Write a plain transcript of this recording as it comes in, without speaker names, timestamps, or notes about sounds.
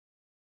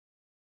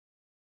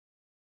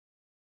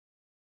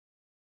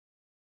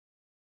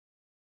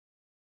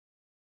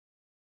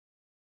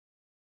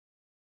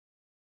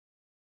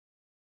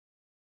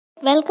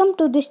Welcome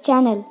to this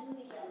channel.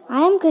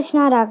 I am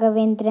Krishna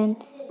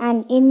Raghavendran,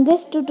 and in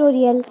this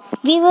tutorial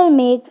we will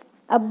make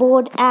a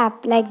board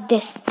app like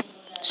this.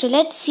 So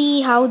let's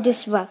see how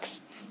this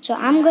works. So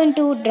I'm going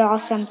to draw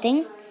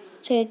something.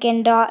 So you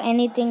can draw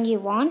anything you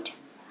want,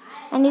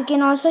 and you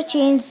can also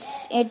change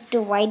it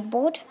to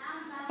whiteboard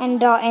and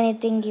draw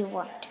anything you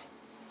want.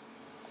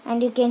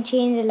 And you can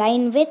change the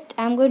line width.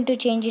 I'm going to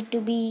change it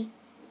to be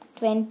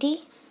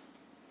 20.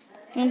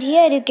 And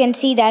here you can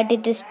see that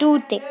it is too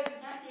thick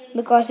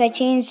because I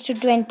changed to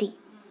 20.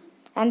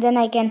 And then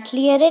I can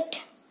clear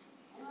it.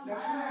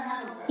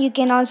 You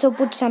can also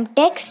put some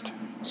text.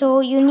 So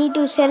you need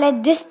to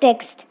select this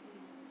text.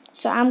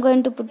 So I'm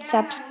going to put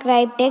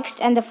subscribe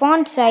text, and the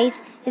font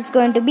size is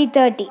going to be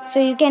 30. So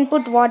you can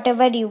put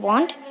whatever you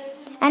want.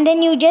 And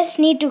then you just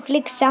need to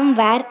click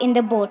somewhere in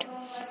the board.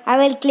 I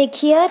will click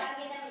here.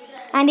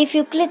 And if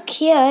you click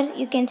here,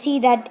 you can see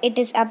that it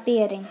is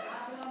appearing.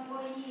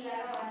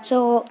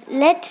 So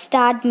let's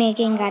start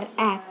making our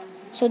app.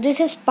 So this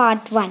is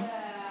part 1.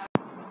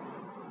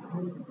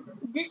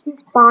 This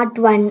is part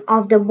 1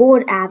 of the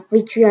board app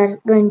which we are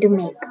going to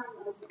make.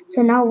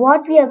 So now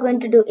what we are going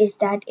to do is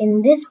that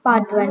in this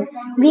part 1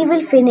 we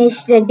will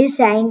finish the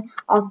design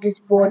of this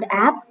board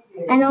app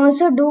and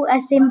also do a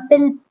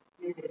simple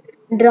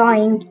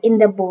drawing in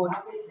the board.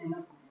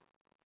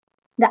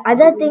 The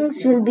other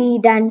things will be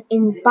done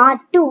in part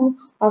 2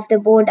 of the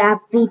board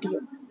app video.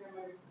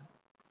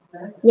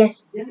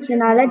 Yes, so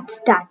now let's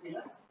start.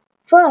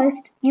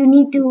 First you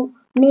need to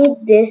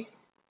make this.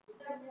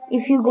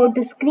 If you go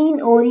to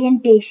screen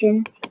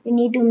orientation, you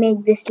need to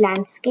make this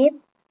landscape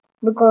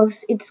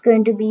because it's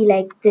going to be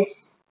like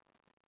this,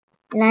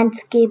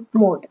 landscape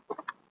mode.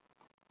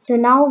 So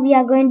now we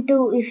are going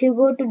to, if you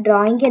go to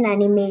drawing and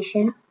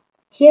animation,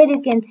 here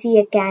you can see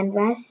a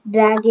canvas,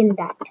 drag in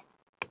that.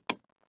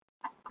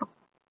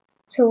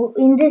 So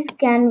in this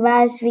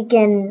canvas we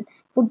can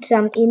put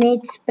some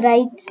image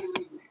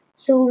sprites.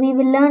 So we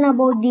will learn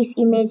about these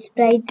image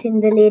sprites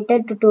in the later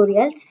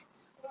tutorials.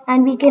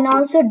 And we can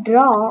also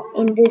draw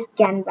in this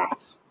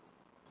canvas.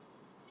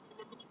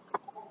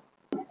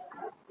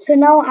 So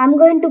now I'm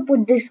going to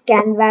put this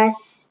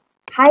canvas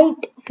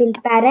height fill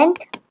parent,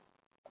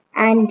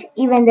 and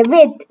even the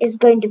width is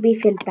going to be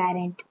fill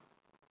parent.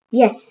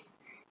 Yes.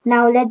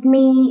 Now let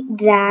me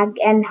drag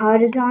an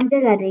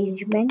horizontal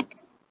arrangement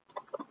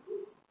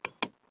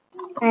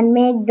and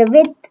make the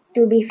width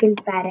to be fill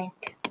parent.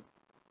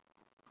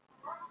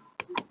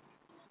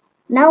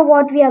 Now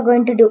what we are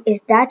going to do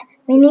is that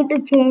we need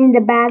to change the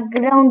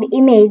background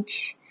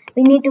image.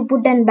 We need to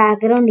put an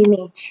background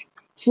image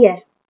here.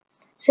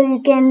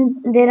 So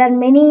there are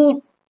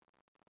many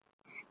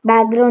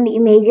background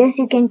images.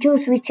 You can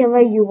choose whichever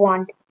you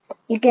want.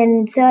 You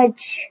can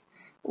search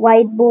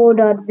Whiteboard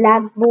or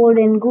Blackboard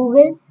in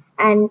Google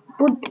and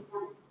put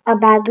a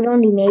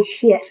background image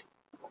here.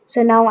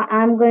 So now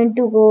I'm going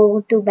to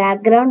go to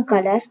background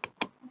color,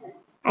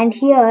 and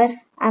here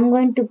I'm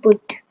going to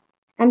put,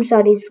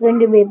 it's going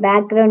to be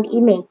background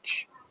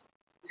image.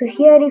 So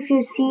here if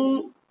you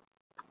see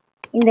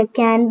in the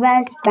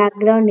canvas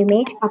background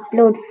image,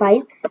 upload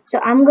file. So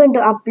I'm going to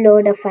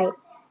upload a file.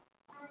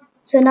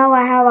 So now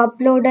I have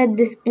uploaded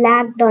this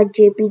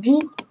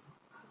black.jpg.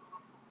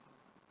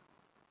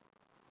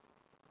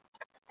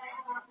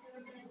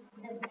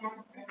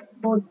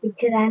 Board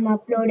picture, I am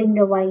uploading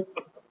the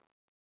white.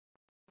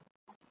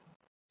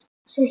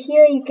 So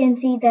here you can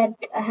see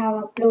that I have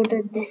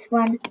uploaded this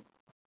one,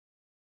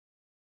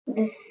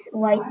 this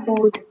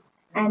whiteboard,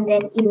 and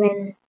then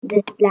even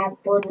this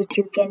blackboard which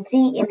you can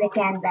see in the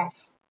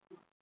canvas.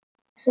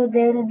 So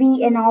there will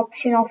be an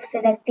option of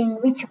selecting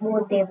which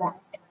board they want.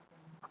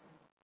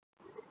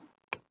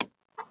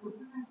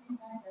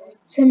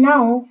 So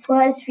now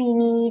first we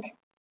need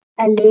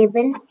a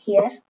label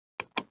here.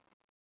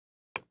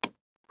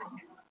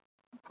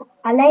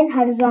 Align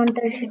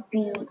vertical should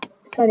be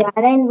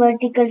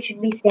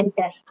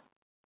center.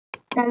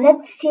 Now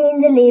let's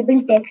change the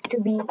label text to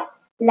be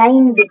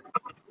line width.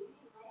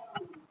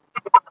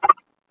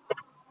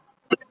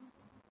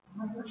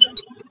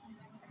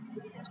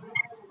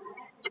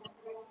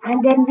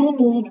 And then we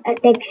need a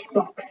text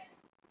box.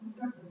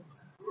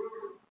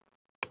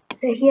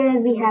 So here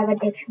we have a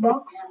text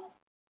box.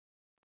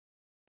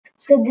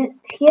 So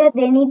here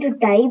they need to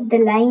type the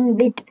line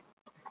width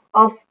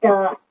of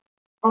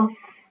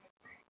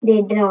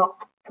they draw.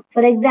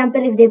 For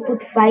example, if they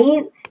put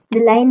 5, the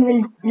line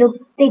will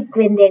look thick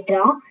when they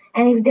draw,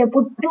 and if they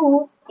put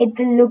 2, it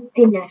will look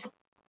thinner.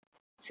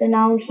 So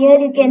now here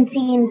you can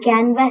see in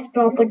canvas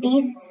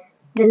properties,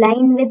 the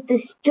line width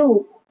is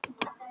 2.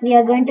 We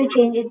are going to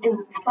change it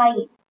to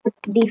 5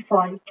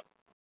 default.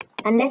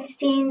 And let's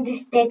change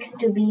this text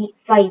to be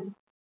 5.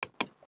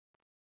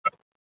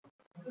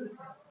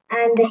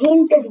 And the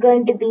hint is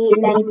going to be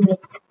line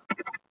width.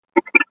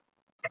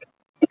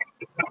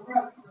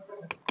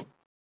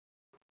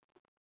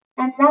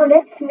 And now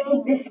let's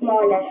make this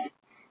smaller.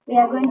 We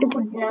are going to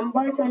put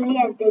numbers only,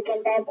 as they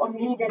can type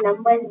only the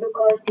numbers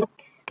because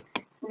it's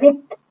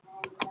width.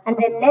 And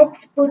then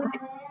let's put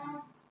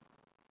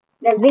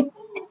the width.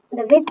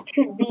 The width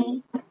should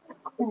be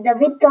the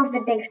width of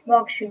the text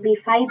box should be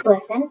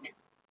 5%.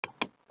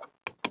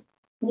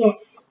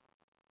 Yes.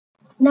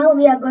 Now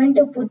we are going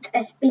to put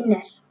a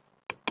spinner.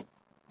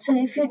 So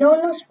if you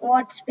don't know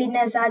what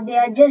spinners are, they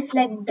are just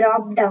like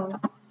drop down.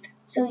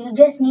 So you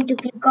just need to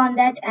click on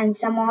that and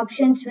some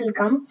options will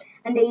come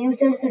and the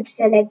user should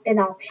select an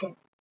option.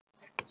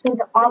 So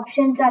the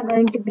options are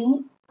going to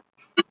be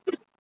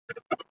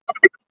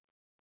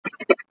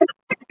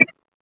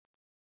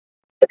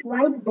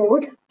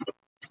Whiteboard,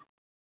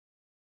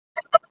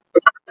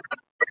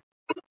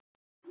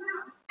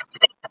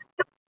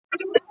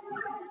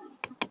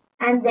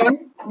 and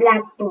then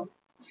Blackboard.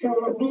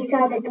 So these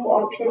are the two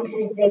options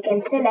which they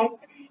can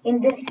select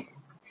in this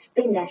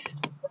spinner.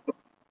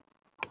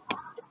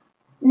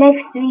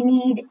 Next we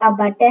need a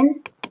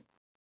button.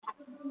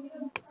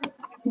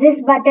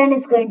 This button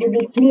is going to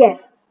be clear.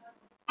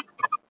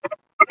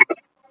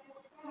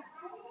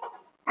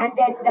 And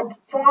then the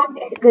font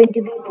is going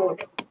to be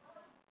bold.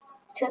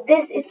 So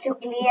this is to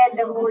clear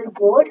the whole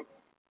board.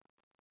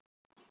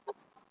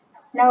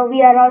 Now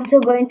we are also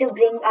going to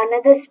bring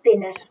another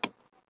spinner.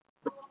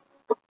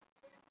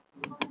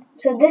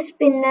 So this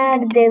spinner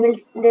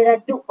there are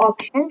two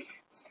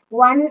options.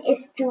 One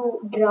is to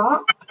draw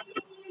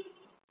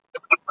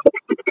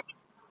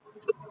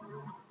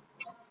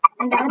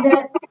and the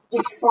other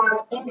is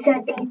for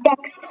inserting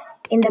text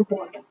in the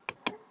board.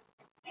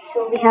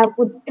 So we have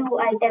put two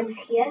items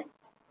here.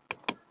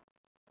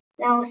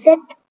 Now set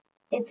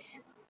its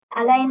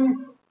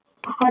align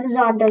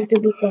horizontal to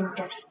be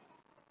center.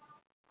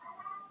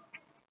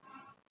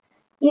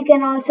 You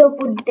can also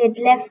put it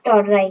left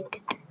or right.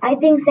 I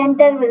think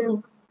center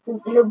will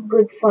look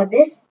good for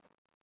this.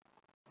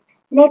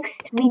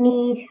 Next we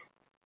need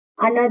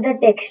another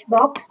text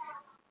box.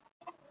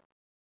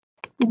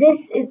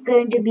 This is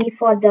going to be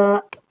for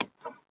the,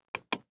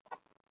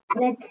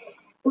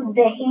 let's put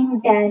the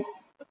hint as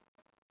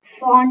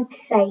font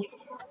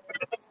size.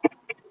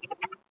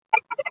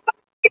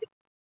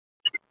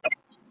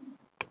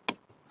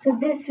 So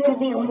this will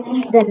be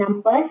only the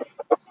numbers.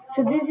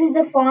 So this is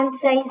the font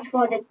size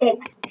for the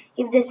text.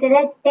 If they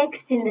select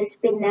text in the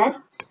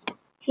spinner,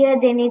 here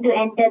they need to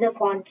enter the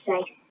font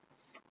size.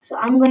 So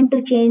I'm going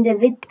to change the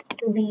width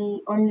to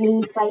be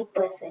only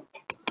 5%.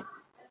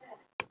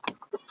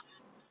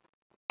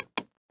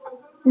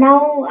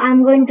 Now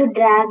I'm going to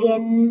drag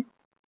in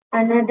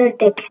another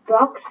text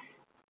box.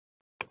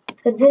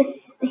 So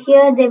this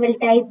here they will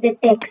type the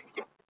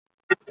text.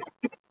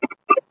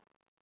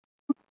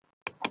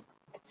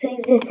 So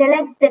if they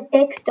select the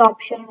text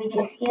option which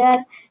is here,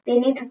 they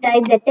need to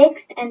type the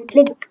text and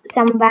click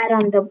somewhere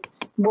on the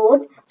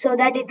board so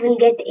that it will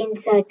get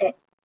inserted.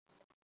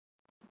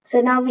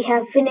 So now we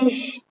have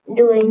finished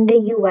doing the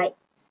UI.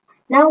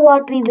 Now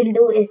what we will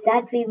do is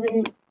that we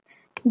will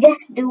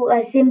just do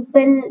a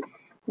simple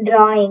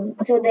drawing.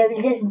 So they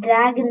will just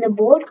drag in the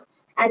board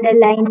and a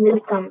line will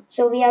come.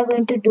 So we are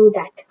going to do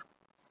that.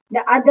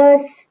 The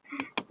others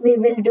we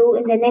will do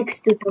in the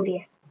next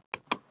tutorial.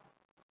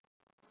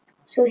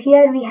 So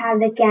here we have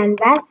the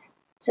canvas.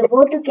 So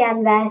go to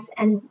canvas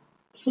and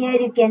here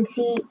you can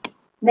see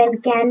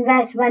when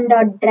canvas one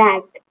dot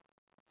dragged.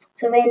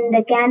 So when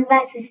the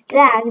canvas is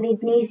dragged,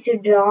 it needs to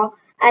draw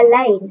a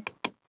line.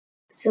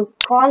 So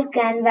call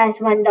canvas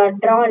one dot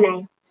draw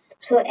line.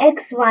 So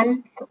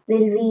x1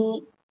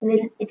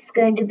 it's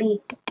going to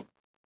be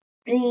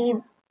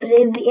prev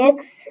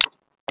x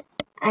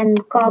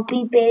and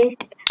copy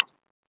paste.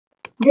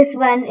 This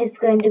one is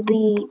going to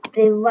be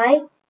prev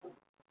y.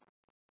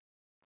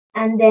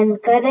 And then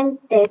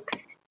current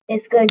text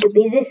is going to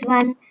be this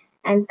one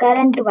and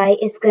current y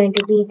is going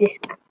to be this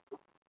one.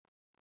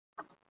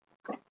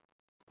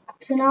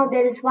 So now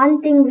there is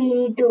one thing we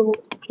need to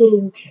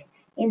change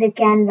in the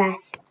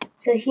canvas.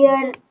 So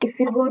here if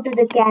you go to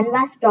the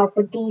canvas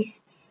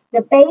properties,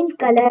 the paint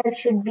color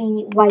should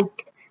be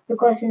white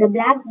because in the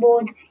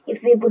Blackboard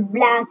if we put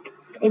black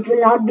it will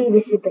not be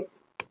visible.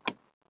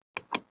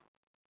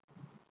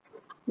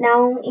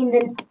 Now in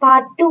the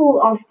part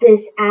 2 of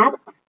this app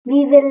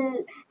we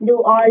will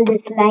do all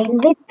this line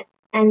width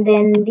and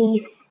then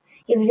these,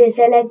 if they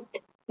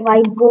select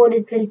whiteboard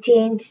it will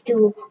change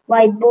to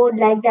whiteboard,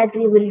 like that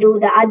we will do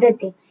the other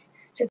things.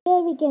 So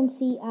here we can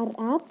see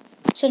our app.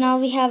 So now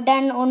we have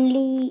done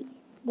only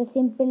the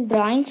simple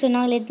drawing. So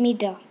now let me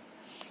draw.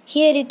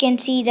 Here you can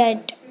see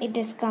that it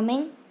is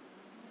coming.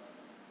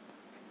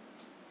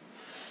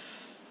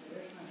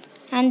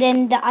 And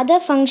then the other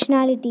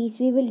functionalities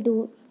we will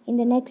do in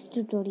the next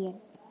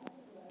tutorial.